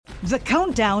The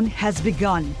countdown has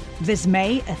begun. This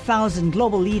May, 1,000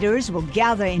 global leaders will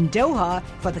gather in Doha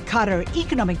for the Qatar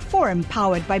Economic Forum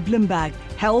powered by Bloomberg,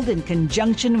 held in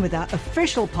conjunction with our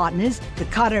official partners, the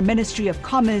Qatar Ministry of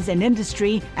Commerce and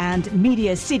Industry and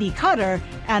Media City Qatar,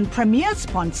 and premier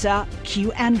sponsor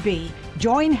QNB.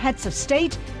 Join heads of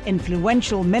state,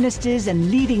 influential ministers,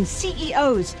 and leading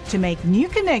CEOs to make new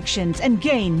connections and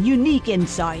gain unique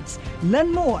insights.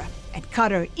 Learn more at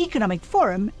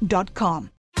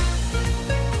QatarEconomicForum.com.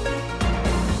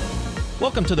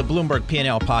 Welcome to the Bloomberg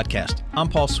P&L podcast. I'm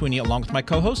Paul Sweeney along with my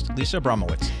co-host, Lisa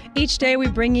Abramowitz. Each day we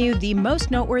bring you the most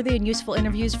noteworthy and useful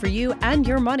interviews for you and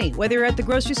your money, whether you're at the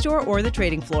grocery store or the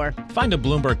trading floor. Find the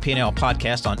Bloomberg P&L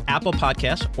podcast on Apple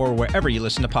Podcasts or wherever you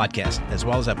listen to podcasts, as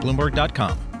well as at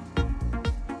Bloomberg.com.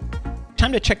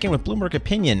 Time to check in with Bloomberg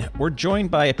Opinion. We're joined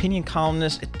by opinion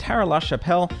columnist Tara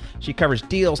LaChapelle. She covers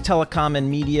deals, telecom, and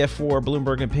media for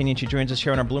Bloomberg Opinion. She joins us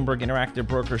here in our Bloomberg Interactive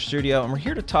Broker studio, and we're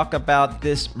here to talk about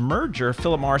this merger.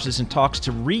 Philip Morris is in talks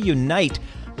to reunite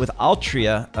with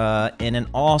Altria in an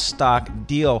all-stock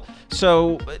deal.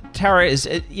 So, Tara,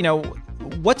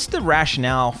 what's the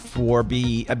rationale for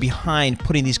behind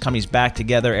putting these companies back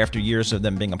together after years of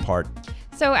them being apart?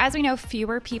 So as we know,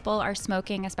 fewer people are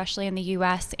smoking, especially in the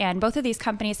U.S., and both of these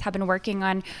companies have been working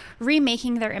on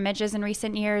remaking their images in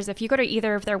recent years. If you go to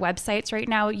either of their websites right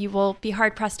now, you will be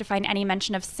hard-pressed to find any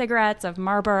mention of cigarettes, of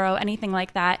Marlboro, anything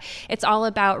like that. It's all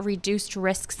about reduced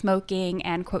risk smoking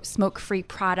and, quote, smoke-free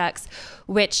products,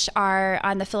 which are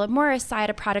on the Philip Morris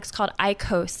side of products called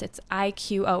IQOS. It's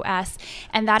IQOS,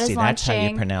 and that is launching. That's how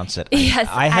you pronounce it. Yes,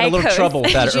 I had a little trouble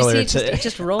with that earlier.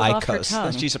 Just rolled off her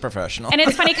tongue. She's a professional. And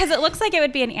it's funny because it looks like it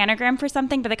would be an anagram for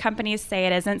something, but the companies say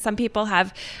it isn't. Some people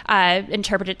have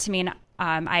interpreted it to mean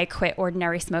I quit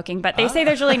ordinary smoking, but they say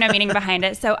there's really no meaning behind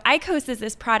it. So IQOS is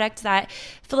this product that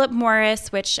Philip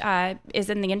Morris, which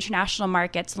is in the international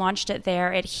markets, launched it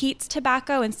there. It heats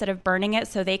tobacco instead of burning it,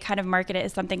 so they kind of market it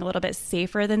as something a little bit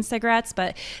safer than cigarettes,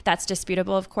 but that's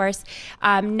disputable, of course.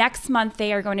 Next month,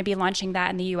 they are going to be launching that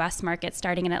in the U.S. market,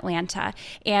 starting in Atlanta.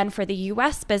 And for the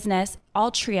U.S. business,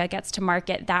 Altria gets to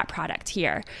market that product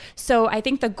here. So I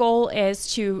think the goal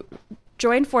is to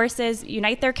join forces,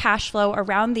 unite their cash flow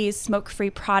around these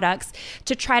smoke-free products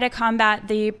to try to combat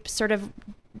the sort of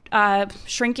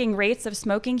shrinking rates of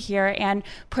smoking here and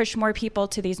push more people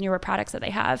to these newer products that they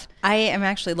have. I am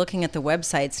actually looking at the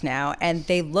websites now, and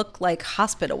they look like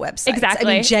hospital websites.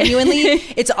 Exactly. I mean, genuinely,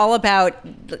 it's all about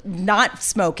not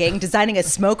smoking, designing a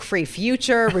smoke-free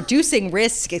future, reducing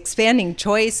risk, expanding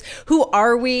choice. Who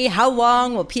are we? How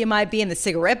long will PMI be in the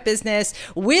cigarette business?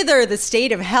 Whither the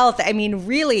state of health? I mean,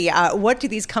 really, what do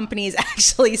these companies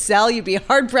actually sell? You'd be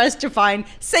hard-pressed to find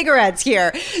cigarettes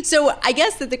here. So I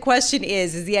guess that the question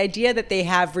is the idea that they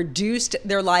have reduced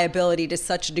their liability to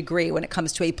such a degree when it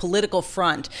comes to a political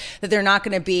front that they're not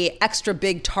going to be extra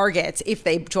big targets if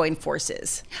they join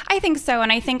forces. I think so.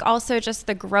 And I think also just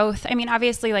the growth. I mean,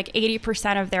 obviously, like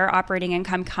 80% of their operating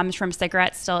income comes from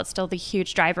cigarettes. Still, it's still the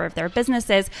huge driver of their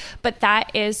businesses, but that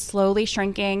is slowly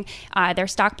shrinking. Their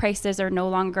stock prices are no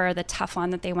longer the Teflon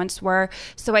that they once were.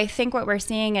 So I think what we're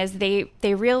seeing is they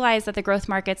realize that the growth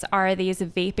markets are these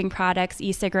vaping products,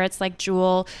 e-cigarettes like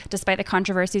Juul, despite the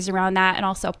controversies around that, and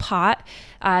also pot.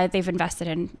 They've invested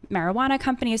in marijuana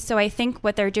companies. So I think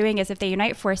what they're doing is if they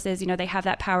unite forces, they have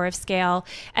that power of scale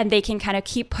and they can kind of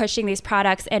keep pushing these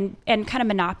products and kind of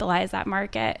monopolize that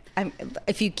market.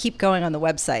 If you keep going on the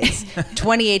websites,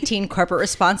 2018 Corporate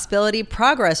Responsibility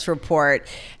Progress Report,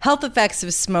 health effects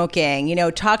of smoking,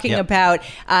 talking about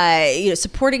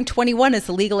supporting 21 as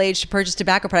the legal age to purchase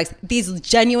tobacco products. These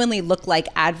genuinely look like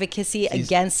advocacy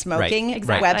against smoking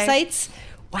websites.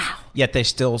 Wow. Yet they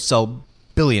still sell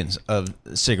billions of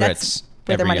cigarettes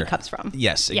where their every money year. comes from.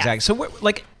 Yes, exactly. So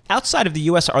outside of the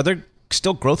U.S., are there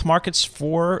still growth markets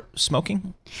for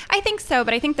smoking? I think so,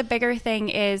 but I think the bigger thing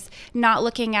is not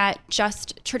looking at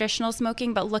just traditional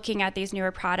smoking, but looking at these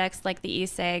newer products like the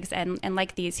e-cigs and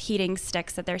like these heating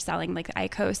sticks that they're selling, like the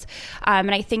IQOS.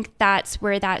 And I think that's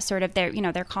where that sort of,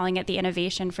 they're calling it the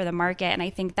innovation for the market. And I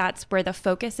think that's where the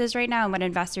focus is right now and what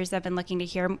investors have been looking to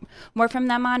hear more from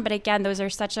them on. But again, those are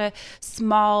such a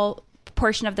small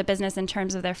portion of the business in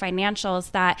terms of their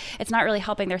financials that it's not really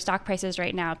helping their stock prices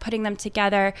right now. Putting them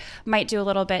together might do a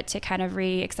little bit to kind of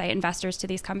re-excite investors to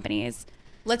these companies.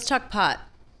 Let's talk pot.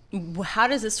 How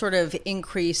does this sort of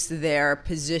increase their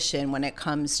position when it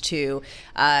comes to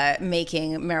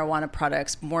making marijuana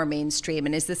products more mainstream?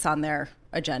 And is this on their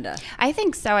agenda? I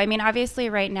think so. I mean, obviously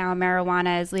right now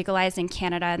marijuana is legalized in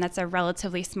Canada, and that's a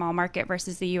relatively small market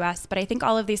versus the US. But I think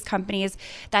all of these companies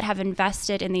that have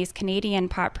invested in these Canadian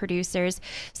pot producers,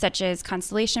 such as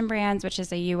Constellation Brands, which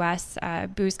is a US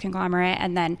booze conglomerate,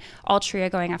 and then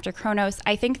Altria going after Kronos,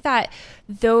 I think that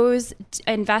those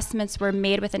investments were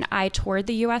made with an eye toward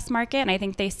the US market. And I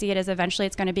think they see it as eventually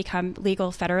it's going to become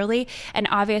legal federally. And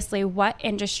obviously, what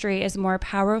industry is more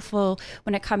powerful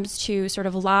when it comes to sort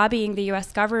of lobbying the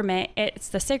US government? It's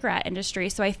the cigarette industry.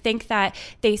 So I think that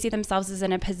they see themselves as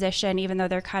in a position, even though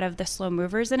they're kind of the slow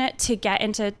movers in it, to get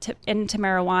into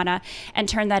marijuana and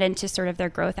turn that into sort of their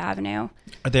growth avenue.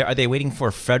 Are they waiting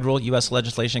for federal U.S.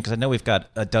 legislation? Because I know we've got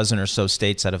a dozen or so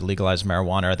states that have legalized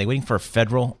marijuana. Are they waiting for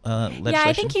federal legislation? Yeah,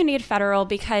 I think you need federal,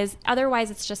 because otherwise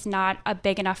it's just not a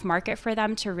big enough market for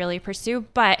them to really pursue.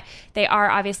 But they are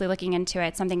obviously looking into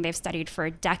it, something they've studied for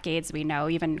decades, we know,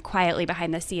 even quietly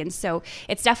behind the scenes. So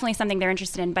it's definitely something they're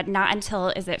interested in, but not until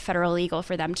is it federal legal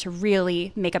for them to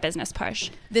really make a business push.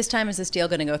 This time, is this deal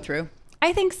going to go through?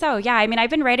 I think so, yeah. I mean,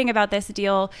 I've been writing about this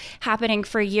deal happening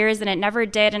for years, and it never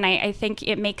did, and I think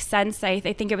it makes sense. I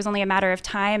think it was only a matter of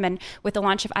time, and with the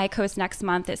launch of IQOS next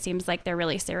month, it seems like they're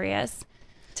really serious.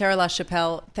 Tara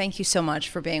LaChapelle, thank you so much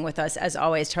for being with us. As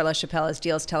always, Tara LaChapelle is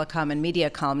Deals, Telecom, and Media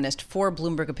columnist for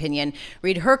Bloomberg Opinion.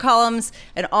 Read her columns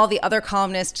and all the other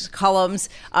columnists' columns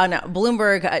on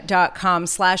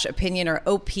Bloomberg.com/opinion or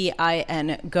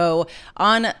OPIN. Go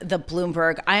on the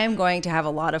Bloomberg. I am going to have a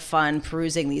lot of fun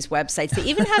perusing these websites. They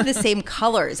even have the same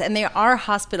colors, and they are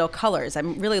hospital colors.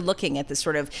 I'm really looking at this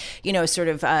sort of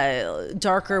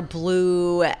darker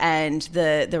blue and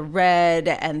the red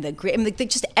and the green. I mean,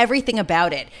 just everything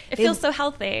about it. It feels so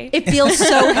healthy. It feels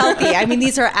so healthy. I mean,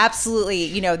 these are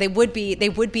absolutely, they would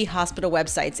be hospital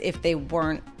websites if they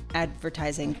weren't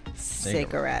advertising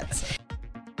cigarettes.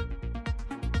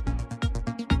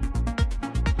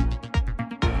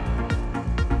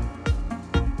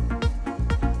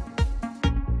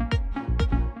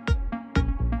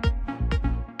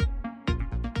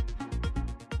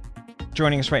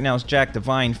 Joining us right now is Jack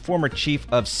Devine, former chief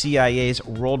of CIA's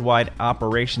worldwide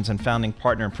operations and founding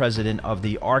partner and president of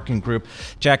the Arkin Group.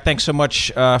 Jack, thanks so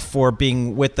much for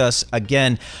being with us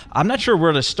again. I'm not sure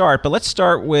where to start, but let's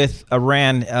start with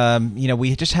Iran.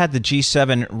 We just had the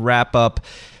G7 wrap up.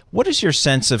 What is your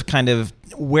sense of kind of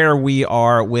where we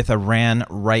are with Iran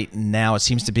right now? It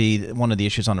seems to be one of the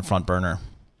issues on the front burner.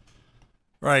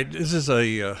 Right. This is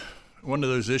one of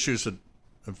those issues that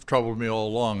have troubled me all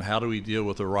along. How do we deal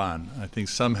with Iran? I think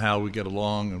somehow we get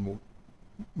along, and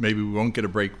maybe we won't get a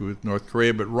break with North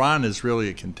Korea, but Iran is really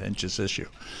a contentious issue.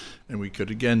 And we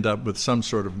could end up with some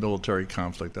sort of military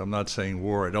conflict. I'm not saying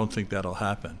war. I don't think that'll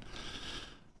happen.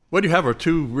 What you have are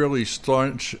two really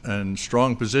staunch and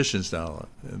strong positions now.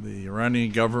 The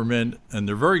Iranian government, and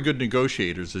they're very good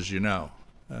negotiators, as you know.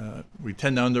 We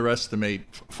tend to underestimate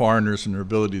foreigners and their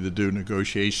ability to do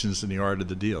negotiations and the art of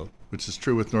the deal, which is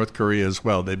true with North Korea as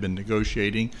well. They've been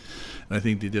negotiating, and I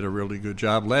think they did a really good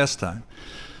job last time.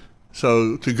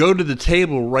 So to go to the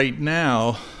table right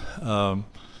now,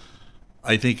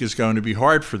 I think is going to be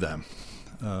hard for them.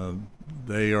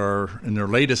 They are, in their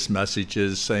latest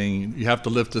messages, saying you have to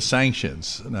lift the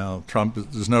sanctions. Now,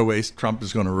 there's no way Trump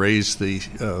is going to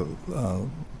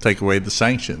take away the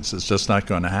sanctions. It's just not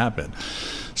going to happen.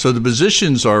 So the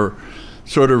positions are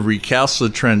sort of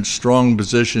recalcitrant, strong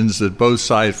positions that both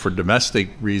sides, for domestic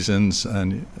reasons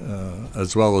and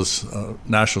as well as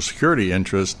national security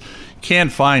interest,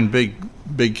 can't find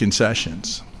big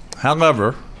concessions.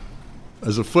 However,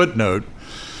 as a footnote,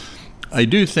 I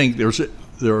do think it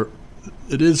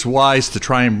is wise to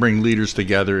try and bring leaders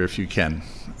together if you can.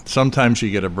 Sometimes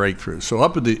you get a breakthrough. So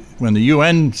when the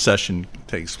UN session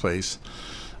takes place,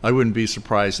 I wouldn't be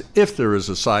surprised if there is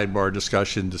a sidebar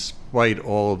discussion, despite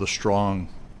all of the strong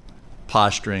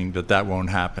posturing that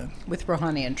won't happen. With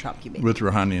Rouhani and Trump, you mean? With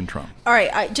Rouhani and Trump. All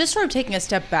right, just sort of taking a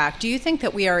step back, do you think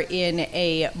that we are in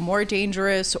a more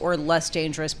dangerous or less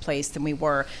dangerous place than we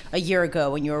were a year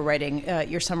ago when you were writing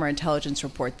your summer intelligence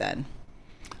report then?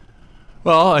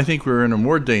 Well, I think we're in a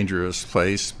more dangerous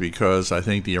place because I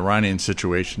think the Iranian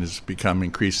situation has become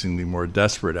increasingly more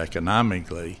desperate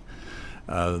economically.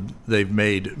 They've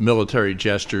made military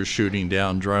gestures shooting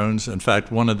down drones. In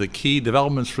fact, one of the key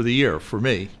developments for the year, for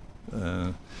me,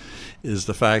 is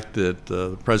the fact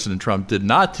that President Trump did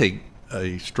not take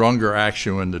a stronger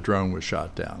action when the drone was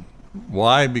shot down.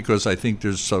 Why? Because I think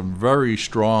there's some very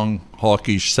strong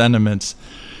hawkish sentiments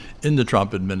in the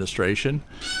Trump administration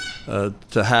to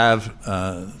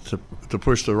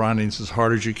push the Iranians as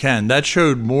hard as you can. That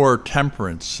showed more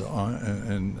temperance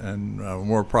and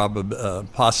more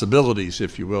possibilities,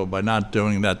 if you will, by not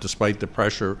doing that, despite the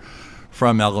pressure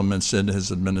from elements in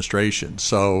his administration.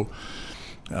 So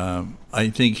I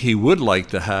think he would like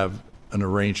to have an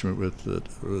arrangement with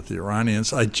the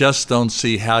Iranians. I just don't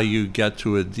see how you get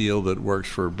to a deal that works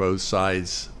for both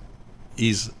sides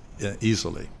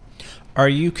easily. Are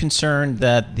you concerned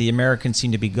that the Americans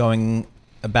seem to be going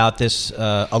about this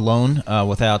alone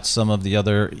without some of the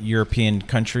other European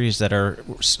countries that are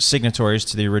signatories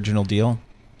to the original deal?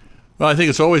 Well, I think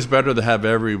it's always better to have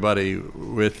everybody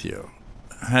with you.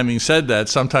 Having said that,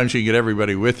 sometimes you get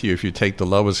everybody with you if you take the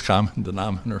lowest common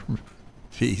denominator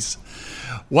piece.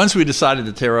 Once we decided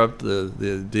to tear up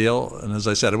the deal, and as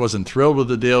I said, I wasn't thrilled with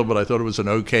the deal, but I thought it was an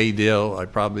okay deal. I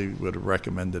probably would have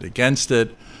recommended against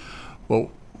it.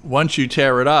 Well, once you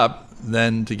tear it up,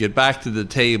 then to get back to the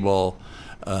table,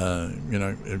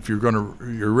 if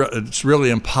it's really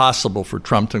impossible for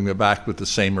Trump to go back with the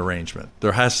same arrangement.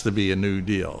 There has to be a new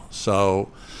deal.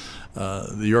 So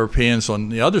the Europeans on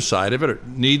the other side of it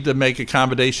need to make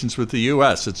accommodations with the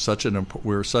U.S.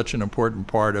 We're such an important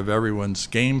part of everyone's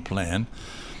game plan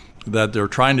that they're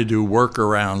trying to do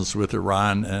workarounds with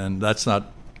Iran, and that's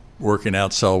not working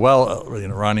out so well.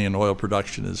 Iranian oil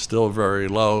production is still very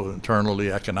low.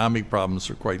 Internally, economic problems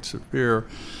are quite severe.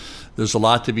 There's a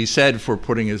lot to be said for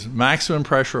putting maximum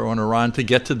pressure on Iran to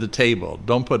get to the table.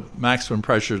 Don't put maximum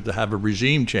pressure to have a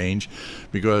regime change,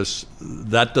 because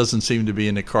that doesn't seem to be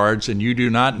in the cards, and you do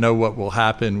not know what will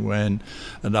happen when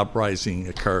an uprising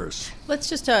occurs. Let's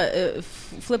just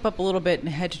flip up a little bit and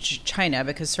head to China,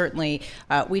 because certainly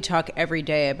we talk every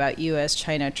day about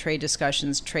U.S.-China trade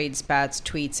discussions, trade spats,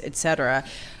 tweets, etc.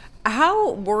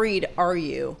 How worried are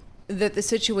you that the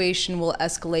situation will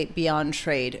escalate beyond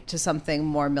trade to something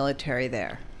more military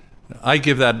there? I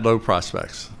give that low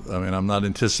prospects. I mean, I'm not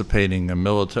anticipating a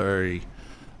military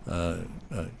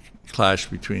clash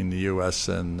between the U.S.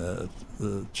 and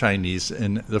the Chinese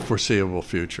in the foreseeable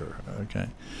future. Okay,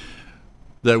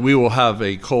 that we will have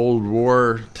a Cold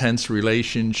War, tense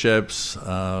relationships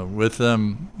with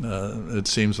them. It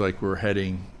seems like we're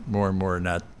heading more and more in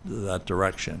that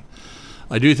direction.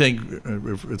 I do think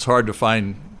it's hard to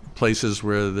find places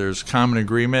where there's common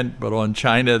agreement, but on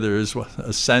China there is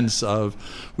a sense of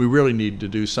we really need to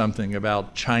do something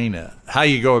about China. How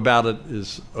you go about it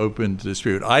is open to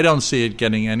dispute. I don't see it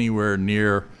getting anywhere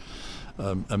near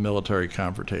a military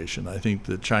confrontation. I think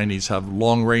the Chinese have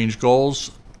long-range goals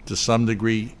to some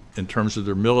degree in terms of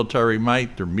their military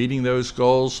might. They're meeting those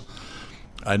goals.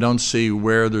 I don't see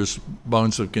where there's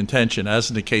bones of contention. As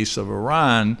in the case of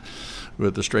Iran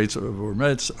with the Straits of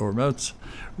Hormuz,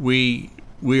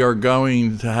 we are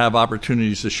going to have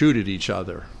opportunities to shoot at each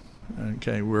other.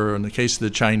 Okay, where in the case of the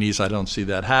Chinese, I don't see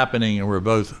that happening, and we're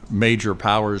both major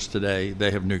powers today. They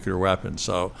have nuclear weapons.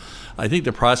 So I think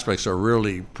the prospects are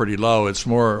really pretty low. It's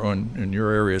more in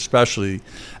your area, especially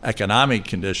economic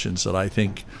conditions, that I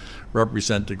think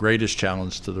represent the greatest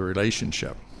challenge to the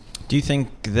relationship. Do you think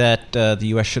that the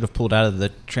U.S. should have pulled out of the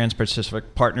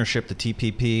Trans-Pacific Partnership, the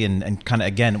TPP, and kind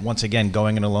of, once again,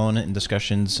 going it alone in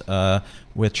discussions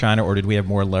with China, or did we have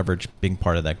more leverage being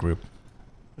part of that group?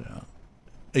 Yeah.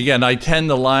 Again, I tend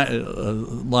to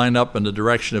line up in the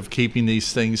direction of keeping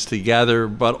these things together,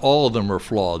 but all of them are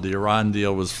flawed. The Iran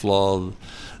deal was flawed.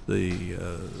 The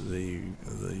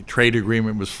trade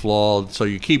agreement was flawed. So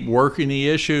you keep working the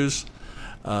issues.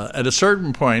 At a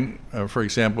certain point, for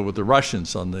example, with the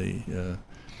Russians on the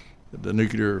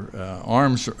nuclear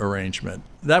arms arrangement,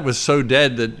 that was so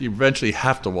dead that you eventually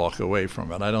have to walk away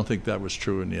from it. I don't think that was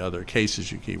true in the other cases.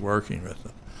 You keep working with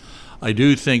it. I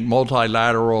do think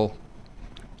multilateral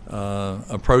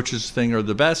approaches are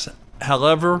the best.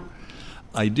 However,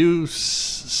 I do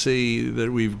see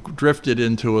that we've drifted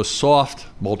into a soft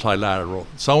multilateral.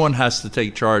 Someone has to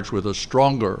take charge with a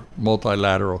stronger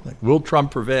multilateral thing. Will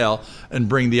Trump prevail and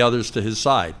bring the others to his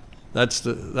side? That's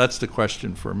the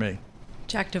question for me.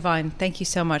 Jack Devine, thank you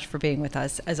so much for being with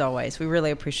us, as always. We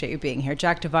really appreciate you being here.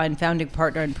 Jack Devine, founding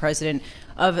partner and president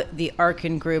of the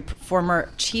Arkin Group,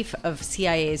 former chief of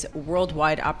CIA's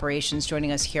worldwide operations,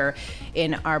 joining us here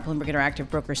in our Bloomberg Interactive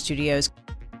Broker Studios.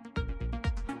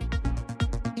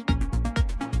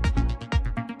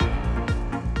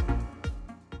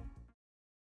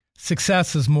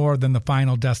 Success is more than the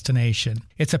final destination.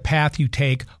 It's a path you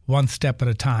take one step at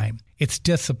a time. It's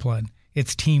discipline,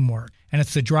 it's teamwork, and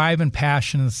it's the drive and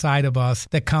passion inside of us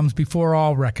that comes before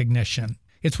all recognition.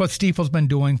 It's what Stifel's been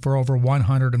doing for over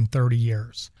 130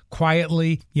 years.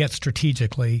 Quietly, yet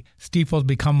strategically, Stifel's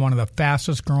become one of the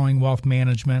fastest growing wealth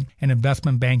management and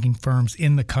investment banking firms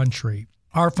in the country.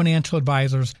 Our financial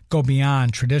advisors go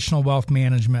beyond traditional wealth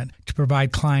management to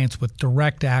provide clients with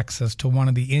direct access to one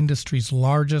of the industry's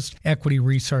largest equity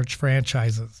research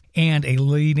franchises and a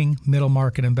leading middle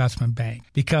market investment bank,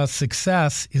 because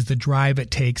success is the drive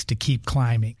it takes to keep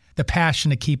climbing, the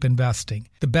passion to keep investing,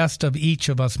 the best of each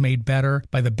of us made better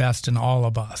by the best in all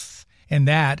of us. And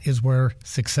that is where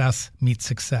success meets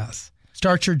success.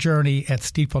 Start your journey at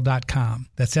Stifel.com.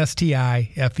 That's STIFEL.com.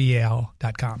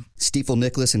 Stifel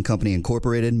Nicholas and Company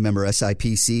Incorporated, member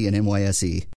SIPC and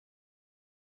NYSE.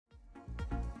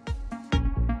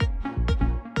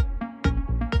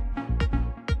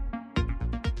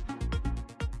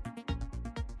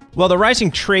 Well, the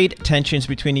rising trade tensions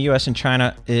between the U.S. and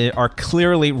China are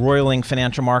clearly roiling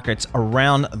financial markets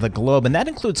around the globe, and that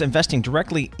includes investing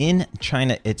directly in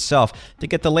China itself. To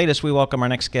get the latest, we welcome our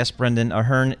next guest, Brendan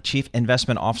Ahern, Chief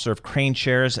Investment Officer of Crane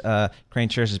Shares. Crane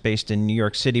Shares is based in New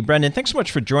York City. Brendan, thanks so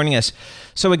much for joining us.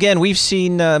 So again, we've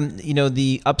seen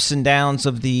the ups and downs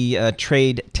of the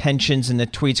trade tensions and the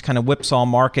tweets kind of whipsaw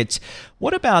markets.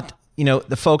 What about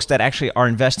the folks that actually are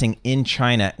investing in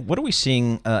China? What are we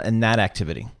seeing in that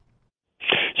activity?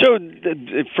 So,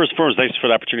 first and foremost, thanks for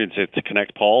the opportunity to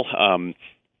connect, Paul.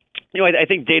 I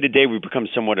think day to day we become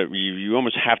somewhat, you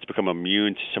almost have to become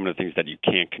immune to some of the things that you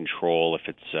can't control. If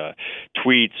it's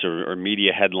tweets or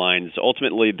media headlines,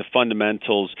 ultimately the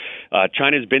fundamentals.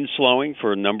 China's been slowing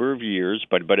for a number of years,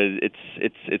 but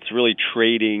it's really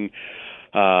trading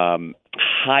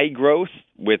high growth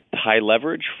with high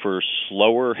leverage for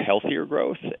slower, healthier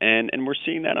growth, and we're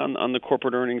seeing that on the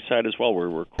corporate earnings side as well,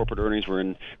 where corporate earnings were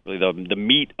in really the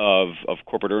meat of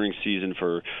corporate earnings season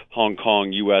for Hong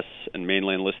Kong, U.S. and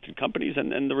mainland listed companies,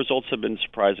 and the results have been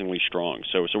surprisingly strong.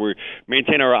 So we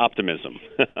maintain our optimism.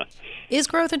 Is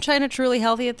growth in China truly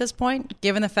healthy at this point,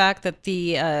 given the fact that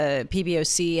the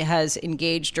PBOC has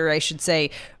engaged, or I should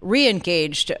say,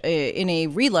 re-engaged in a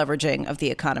re-leveraging of the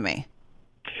economy?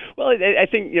 Well, I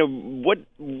think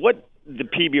what the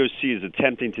PBOC is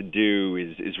attempting to do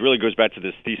is really goes back to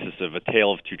this thesis of a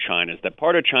tale of two Chinas. That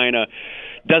part of China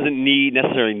doesn't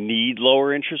necessarily need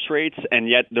lower interest rates, and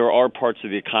yet there are parts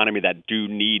of the economy that do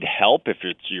need help if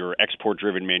it's your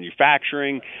export-driven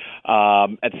manufacturing.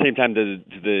 At the same time,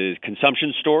 the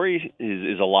consumption story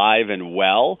is alive and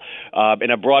well, and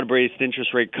a broad-based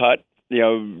interest rate cut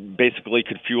basically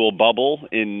could fuel a bubble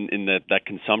in that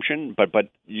consumption. But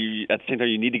you, at the same time,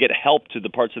 you need to get help to the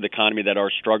parts of the economy that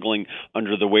are struggling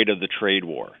under the weight of the trade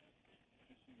war.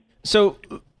 So,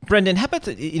 Brendan, how about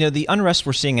the unrest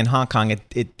we're seeing in Hong Kong?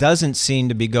 It doesn't seem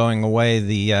to be going away.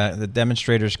 The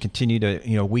demonstrators continue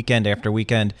to weekend after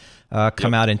weekend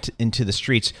come out into the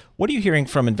streets. What are you hearing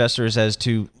from investors as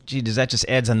to, does that just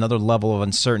adds another level of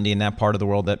uncertainty in that part of the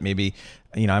world that maybe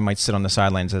I might sit on the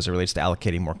sidelines as it relates to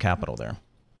allocating more capital there?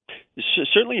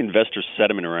 Certainly, investor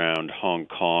sentiment around Hong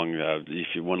Kong,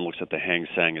 if one looks at the Hang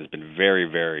Seng, has been very,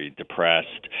 very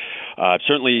depressed.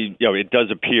 Certainly, it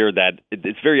does appear that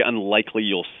it's very unlikely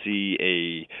you'll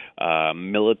see a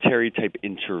military-type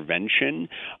intervention.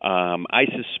 I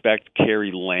suspect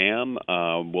Carrie Lam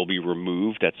will be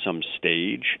removed at some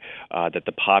stage, that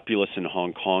the populace in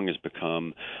Hong Kong has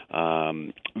become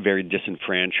very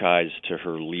disenfranchised to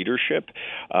her leadership.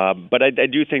 But I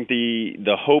do think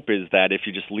the hope is that if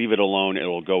you just leave it alone,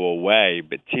 it'll go away,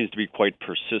 but it seems to be quite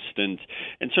persistent.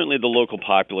 And certainly the local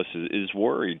populace is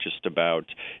worried just about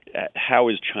how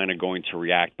is China going to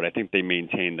react, but I think they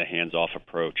maintain the hands-off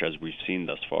approach as we've seen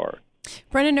thus far.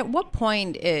 Brendan, at what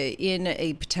point in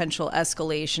a potential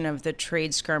escalation of the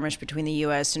trade skirmish between the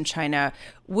U.S. and China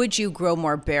would you grow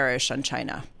more bearish on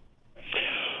China?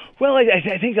 Well,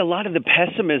 I think a lot of the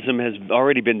pessimism has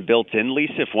already been built in,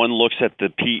 Lisa. If one looks at the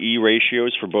PE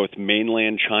ratios for both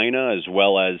mainland China as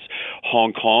well as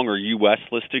Hong Kong or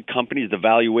U.S.-listed companies, the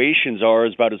valuations are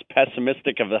about as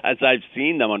pessimistic as I've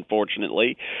seen them,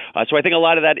 unfortunately. So I think a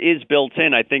lot of that is built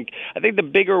in. I think the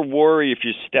bigger worry, if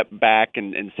you step back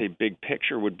and say big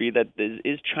picture, would be that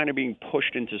is China being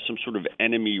pushed into some sort of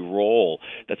enemy role?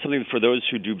 That's something for those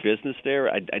who do business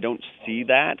there. I don't see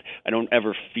that. I don't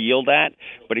ever feel that.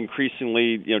 But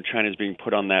increasingly, China is being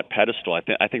put on that pedestal.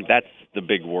 I think that's the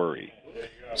big worry.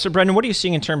 So, Brendan, what are you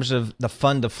seeing in terms of the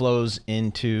fund flows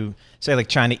into, say, like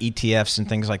China ETFs and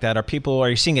things like that? Are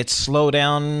you seeing it slow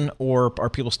down, or are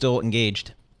people still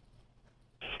engaged?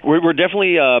 We're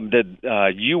definitely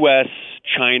the U.S.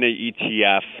 China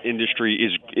ETF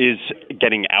industry is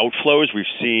getting outflows. We've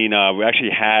seen we actually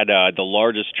had the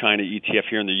largest China ETF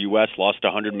here in the U.S. lost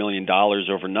 $100 million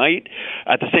overnight.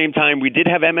 At the same time, we did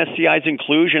have MSCI's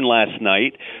inclusion last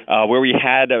night, where we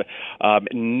had a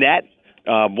net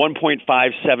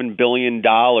 $1.57 billion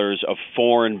of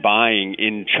foreign buying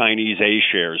in Chinese A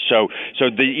shares. So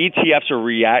the ETFs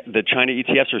the China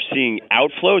ETFs are seeing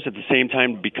outflows at the same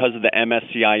time because of the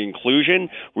MSCI inclusion.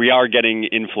 We are getting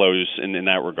inflows in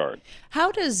that regard.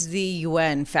 How does the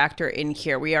yuan factor in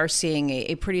here? We are seeing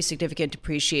a pretty significant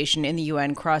depreciation in the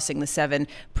yuan, crossing the 7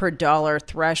 per dollar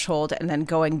threshold and then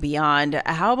going beyond.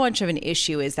 How much of an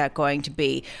issue is that going to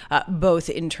be, both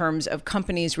in terms of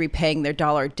companies repaying their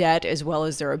dollar debt as well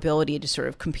as their ability to sort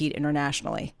of compete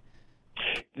internationally?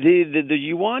 The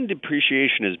yuan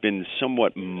depreciation has been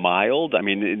somewhat mild. I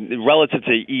mean, relative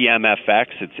to EMFX,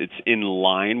 it's in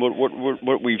line with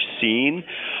what we've seen.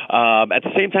 At the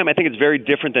same time, I think it's very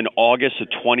different than August of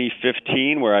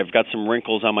 2015, where I've got some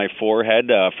wrinkles on my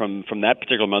forehead from that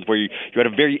particular month, where you had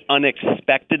a very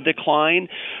unexpected decline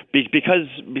because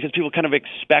people kind of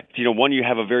expect, one, you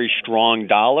have a very strong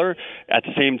dollar. At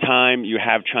the same time, you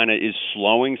have China is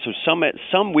slowing, so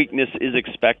some weakness is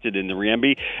expected in the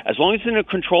renminbi. As long as it's in a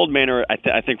controlled manner,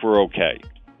 I think we're okay.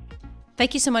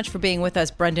 Thank you so much for being with us,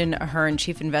 Brendan Ahern,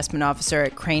 Chief Investment Officer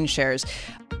at Crane Shares.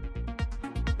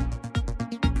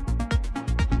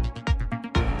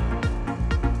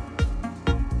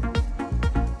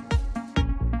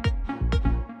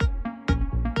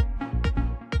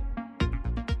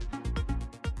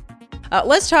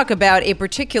 Let's talk about a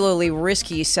particularly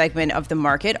risky segment of the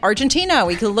market, Argentina.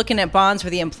 We're looking at bonds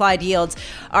where the implied yields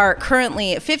are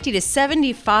currently 50 to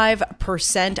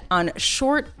 75% on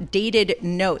short-dated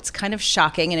notes. Kind of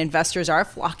shocking, and investors are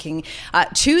flocking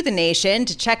to the nation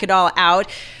to check it all out.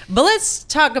 But let's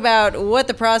talk about what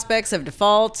the prospects of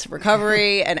default,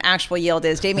 recovery, and actual yield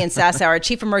is. Damian Sassower,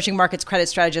 Chief Emerging Markets Credit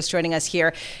Strategist, joining us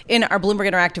here in our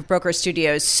Bloomberg Interactive Broker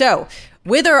Studios. So,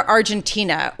 with our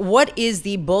Argentina, what is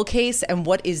the bull case and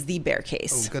what is the bear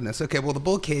case? Oh, goodness. Okay, well, the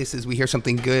bull case is we hear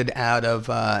something good out of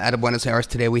Buenos Aires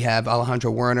today. We have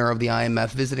Alejandro Werner of the IMF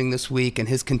visiting this week, and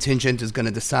his contingent is going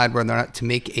to decide whether or not to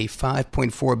make a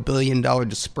 $5.4 billion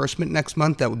disbursement next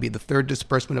month. That would be the third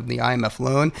disbursement of the IMF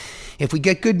loan. If we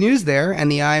get good news there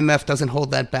and the IMF doesn't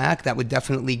hold that back, that would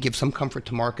definitely give some comfort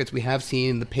to markets. We have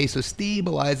seen the peso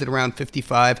stabilize at around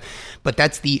 55, but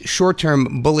that's the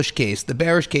short-term bullish case. The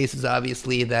bearish case is obviously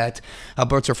that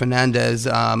Alberto Fernandez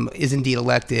is indeed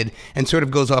elected and sort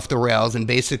of goes off the rails. And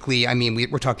basically, I mean,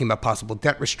 we're talking about possible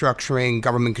debt restructuring,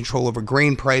 government control over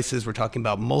grain prices. We're talking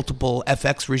about multiple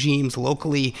FX regimes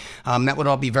locally. That would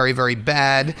all be very, very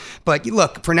bad. But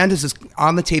look, Fernandez is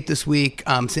on the tape this week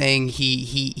saying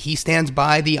he stands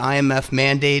by the IMF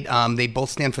mandate. They both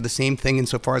stand for the same thing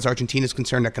insofar as Argentina is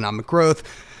concerned: economic growth,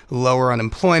 lower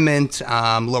unemployment,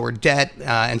 lower debt,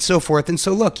 and so forth. And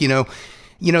so, look,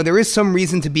 there is some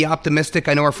reason to be optimistic.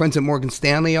 I know our friends at Morgan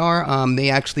Stanley are. They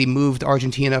actually moved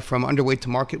Argentina from underweight to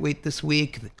market weight this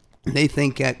week. They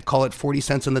think at, call it 40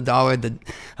 cents on the dollar, that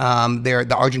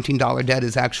the Argentine dollar debt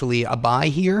is actually a buy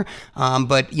here.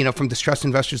 But, from distressed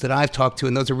investors that I've talked to,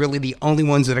 and those are really the only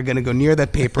ones that are going to go near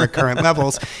that paper at current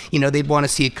levels, they'd want to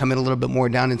see it come in a little bit more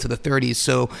down into the 30s.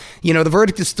 So, the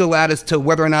verdict is still out as to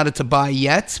whether or not it's a buy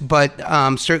yet. But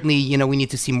certainly, we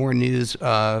need to see more news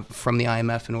from the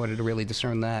IMF in order to really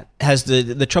discern that. Has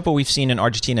the trouble we've seen in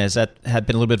Argentina, has that had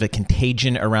been a little bit of a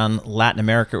contagion around Latin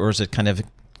America, or is it kind of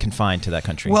confined to that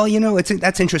country? Well,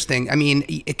 that's interesting. I mean,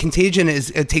 contagion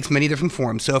it takes many different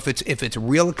forms. So if it's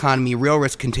real economy, real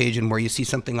risk contagion, where you see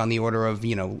something on the order of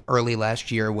early last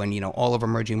year when all of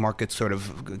emerging markets sort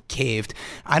of caved,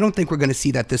 I don't think we're going to see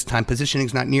that this time. Positioning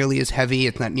is not nearly as heavy.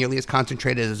 It's not nearly as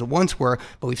concentrated as it once were.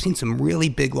 But we've seen some really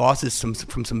big losses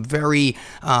from some very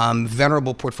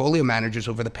venerable portfolio managers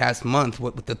over the past month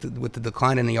with the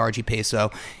decline in the RG peso,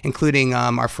 including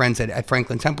our friends at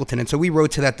Franklin Templeton. And so we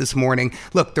wrote to that this morning.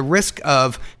 Look, the risk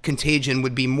of contagion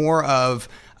would be more of,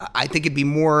 I think it'd be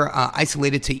more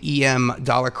isolated to EM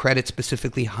dollar credit,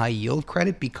 specifically high yield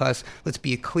credit, because let's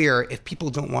be clear, if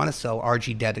people don't want to sell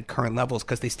RG debt at current levels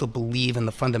because they still believe in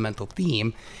the fundamental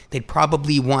theme, they'd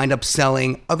probably wind up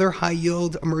selling other high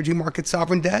yield emerging market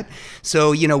sovereign debt. So,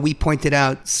 we pointed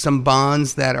out some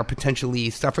bonds that are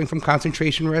potentially suffering from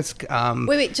concentration risk.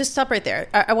 Wait, just stop right there.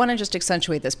 I want to just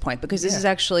accentuate this point because this is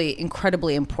actually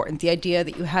incredibly important. The idea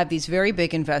that you have these very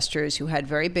big investors who had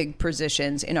very big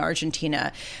positions in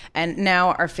Argentina and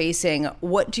now are facing,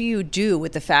 what do you do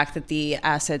with the fact that the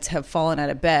assets have fallen out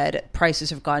of bed, prices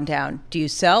have gone down? Do you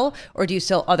sell, or do you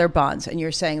sell other bonds? And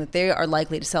you're saying that they are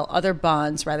likely to sell other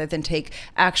bonds rather than take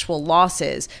actual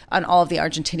losses on all of the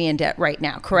Argentinian debt right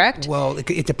now, correct? Well,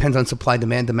 it depends on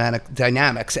supply-demand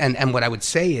dynamics. And what I would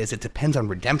say is it depends on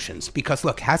redemptions. Because,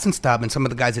 look, Hassenstab and some of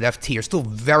the guys at FT are still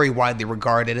very widely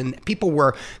regarded, and people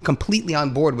were completely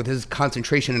on board with his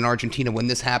concentration in Argentina when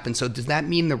this happened. So does that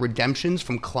mean the redemptions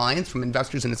from clients, from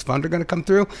investors in his fund are going to come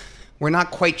through. We're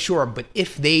not quite sure, but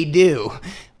if they do,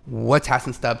 what's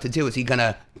Hassenstaub to do? Is he going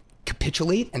to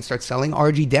capitulate and start selling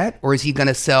RG debt, or is he going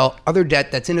to sell other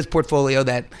debt that's in his portfolio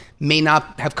that may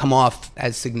not have come off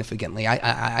as significantly?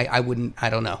 I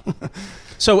don't know.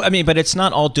 So, I mean, but it's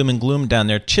not all doom and gloom down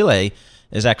there. Chile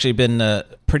has actually been a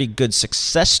pretty good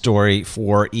success story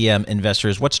for EM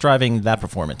investors. What's driving that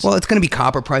performance? Well, it's going to be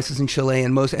copper prices in Chile,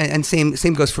 and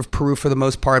same goes for Peru for the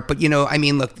most part. But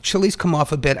look, Chile's come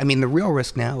off a bit. I mean, the real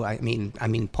risk now,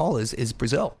 Paul, is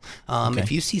Brazil. Okay. If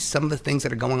you see some of the things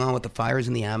that are going on with the fires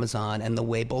in the Amazon and the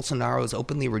way Bolsonaro has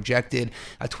openly rejected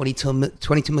a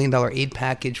 $22 million aid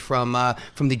package from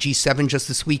the G7 just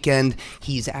this weekend,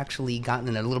 he's actually gotten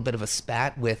in a little bit of a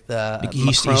spat with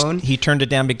Macron. He turned it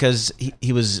down because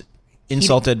he was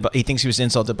insulted, but he thinks he was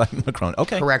insulted by Macron.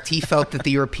 Okay, correct. He felt that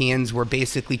the Europeans were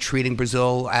basically treating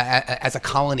Brazil as a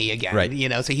colony again. Right.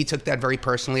 So he took that very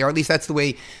personally, or at least that's the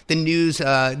way the news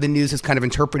has kind of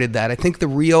interpreted that. I think the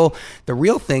real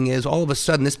thing is all of a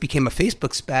sudden this became a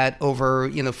Facebook spat over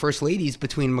first ladies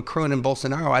between Macron and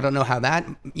Bolsonaro. I don't know how that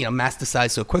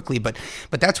masticized so quickly, but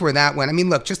that's where that went. I mean,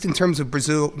 look, just in terms of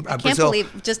Brazil, I can't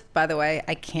believe. Just by the way,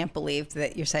 I can't believe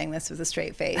that you're saying this with a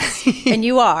straight face, and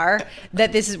you are.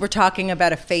 That we're talking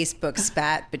about a Facebook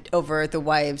spat but over the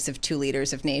wives of 2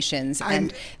 leaders of nations,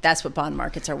 and that's what bond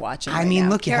markets are watching.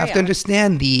 Look, you have to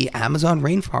understand the Amazon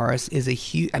rainforest is a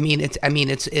huge. It's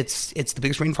the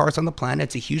biggest rainforest on the planet.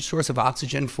 It's a huge source of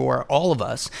oxygen for all of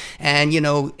us. And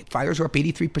fires are up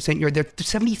 83% year. There are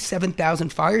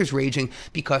 77,000 fires raging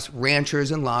because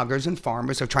ranchers and loggers and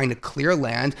farmers are trying to clear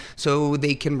land so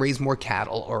they can raise more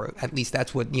cattle, or at least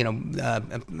that's what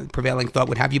prevailing thought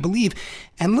would have you believe.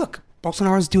 And look,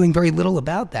 Bolsonaro is doing very little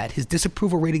about that. His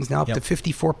disapproval rating's now up to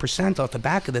 54% off the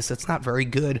back of this. That's not very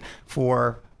good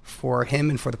for him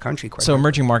and for the country. So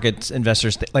emerging markets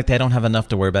investors, they don't have enough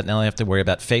to worry about. Now they have to worry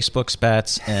about Facebook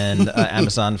spats and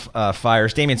Amazon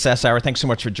fires. Damien Sassower, thanks so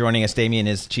much for joining us. Damien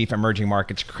is Chief Emerging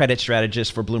Markets Credit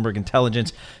Strategist for Bloomberg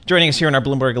Intelligence. Joining us here in our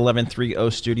Bloomberg 1130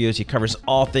 studios. He covers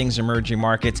all things emerging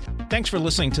markets. Thanks for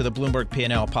listening to the Bloomberg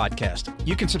P&L podcast.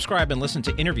 You can subscribe and listen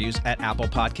to interviews at Apple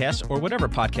Podcasts or whatever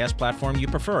podcast platform you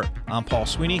prefer. I'm Paul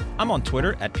Sweeney. I'm on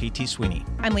Twitter at PT Sweeney.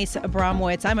 I'm Lisa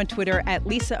Abramowitz. I'm on Twitter at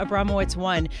Lisa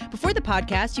Abramowitz1. Before the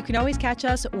podcast, you can always catch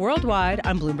us worldwide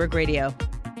on Bloomberg Radio.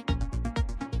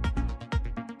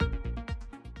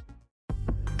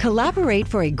 Collaborate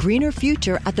for a greener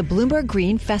future at the Bloomberg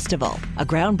Green Festival, a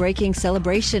groundbreaking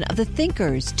celebration of the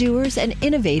thinkers, doers, and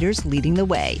innovators leading the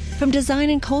way. From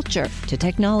design and culture to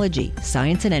technology,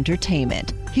 science, and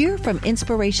entertainment. Hear from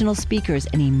inspirational speakers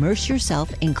and immerse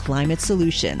yourself in climate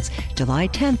solutions. July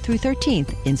 10th through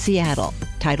 13th in Seattle.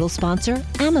 Title sponsor,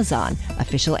 Amazon.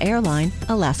 Official airline,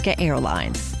 Alaska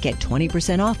Airlines. Get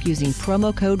 20% off using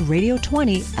promo code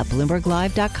radio20 at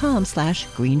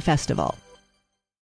BloombergLive.com/Green Festival.